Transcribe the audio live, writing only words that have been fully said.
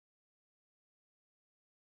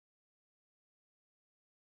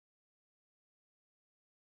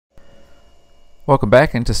Welcome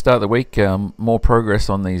back, and to start the week, more progress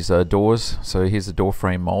on these doors. So here's the door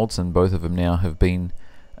frame molds, and both of them now have been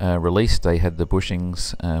released. They had the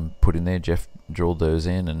bushings put in there. Jeff drilled those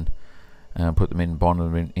in and put them in,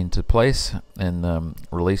 bonded them into place, and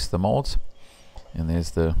released the molds. And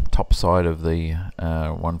there's the top side of the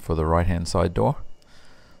one for the right hand side door.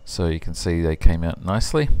 So you can see they came out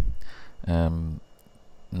nicely.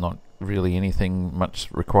 Not really anything much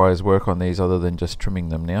requires work on these other than just trimming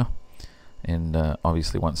them now, and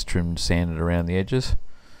obviously once trimmed, sanded around the edges.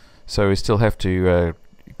 So we still have to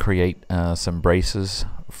create some braces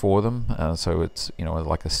for them, so it's, you know,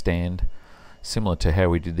 like a stand similar to how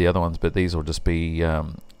we did the other ones, but these will just be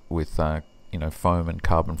with you know, foam and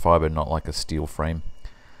carbon fiber, not like a steel frame.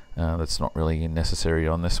 That's not really necessary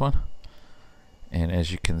on this one. And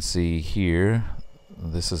as you can see here,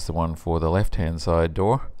 this is the one for the left hand side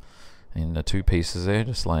door, in the two pieces there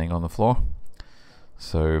just laying on the floor.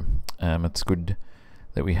 So it's good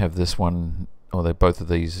that we have this one, or they're both of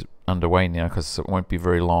these underway now, because it won't be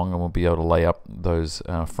very long and we'll be able to lay up those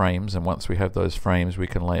frames. And once we have those frames, we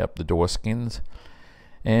can lay up the door skins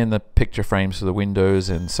and the picture frames for the windows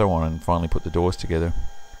and so on, and finally put the doors together.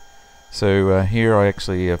 So here I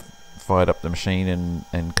actually fired up the machine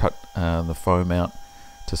and cut the foam out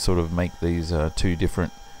to sort of make these two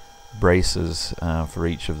different braces for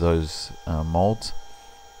each of those molds.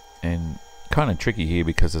 And kind of tricky here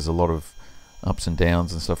because there's a lot of ups and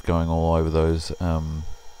downs and stuff going all over those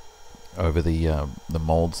over the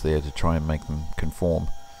molds there to try and make them conform.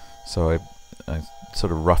 So I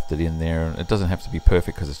sort of roughed it in there. It doesn't have to be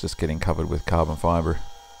perfect because it's just getting covered with carbon fiber.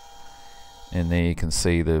 And there you can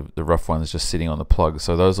see the rough ones just sitting on the plug.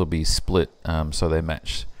 So those will be split so they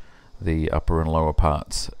match the upper and lower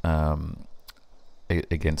parts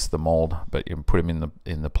against the mold, but you can put them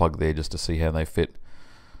in the plug there just to see how they fit.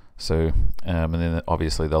 So and then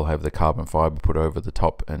obviously they'll have the carbon fiber put over the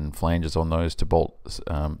top and flanges on those to bolt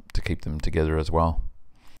to keep them together as well.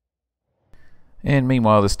 And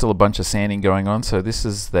meanwhile, there's still a bunch of sanding going on. So this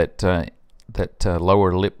is that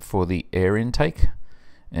lower lip for the air intake,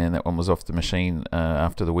 and that one was off the machine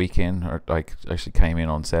after the weekend. I actually came in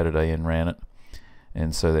on Saturday and ran it,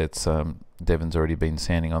 and so that's Devin's already been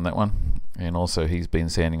sanding on that one, and also he's been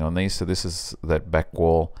sanding on these. So this is that back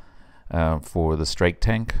wall for the strake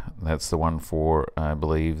tank. That's the one for, I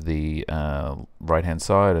believe, the right hand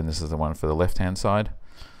side, and this is the one for the left hand side.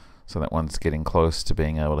 So that one's getting close to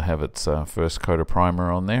being able to have its first coat of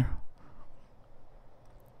primer on there.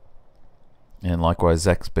 And likewise,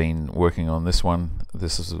 Zach's been working on this one.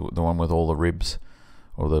 This is the one with all the ribs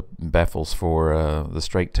or the baffles for the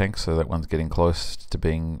strake tank, so that one's getting close to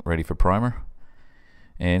being ready for primer.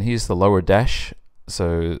 And here's the lower dash.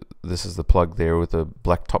 So this is the plug there with the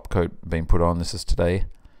black top coat being put on. This is today,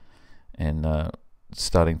 and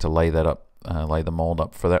starting to lay that up, lay the mold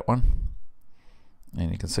up for that one. And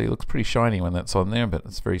you can see it looks pretty shiny when that's on there, but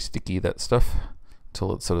it's very sticky, that stuff,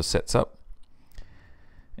 until it sort of sets up.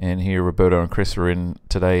 And here Roberto and Chris were in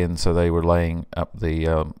today, and so they were laying up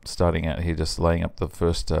the starting out here, just laying up the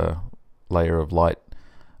first layer of light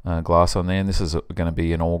glass on there. And this is going to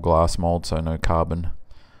be an all glass mold, so no carbon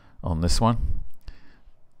on this one.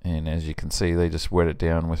 And as you can see, they just wet it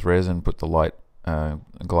down with resin, put the light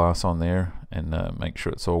glass on there, and make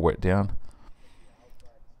sure it's all wet down.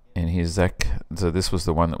 And here's Zach. So this was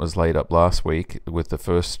the one that was laid up last week with the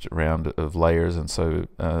first round of layers, and so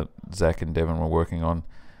Zach and Devin were working on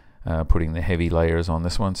putting the heavy layers on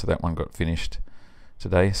this one. So that one got finished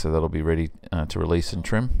today, so that'll be ready to release and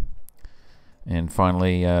trim. And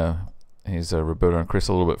finally, here's Roberto and Chris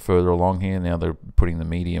a little bit further along here. Now they're putting the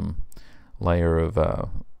medium layer of the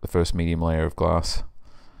first medium layer of glass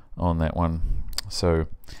on that one. So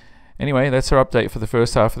anyway, that's our update for the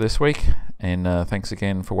first half of this week, and thanks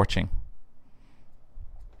again for watching.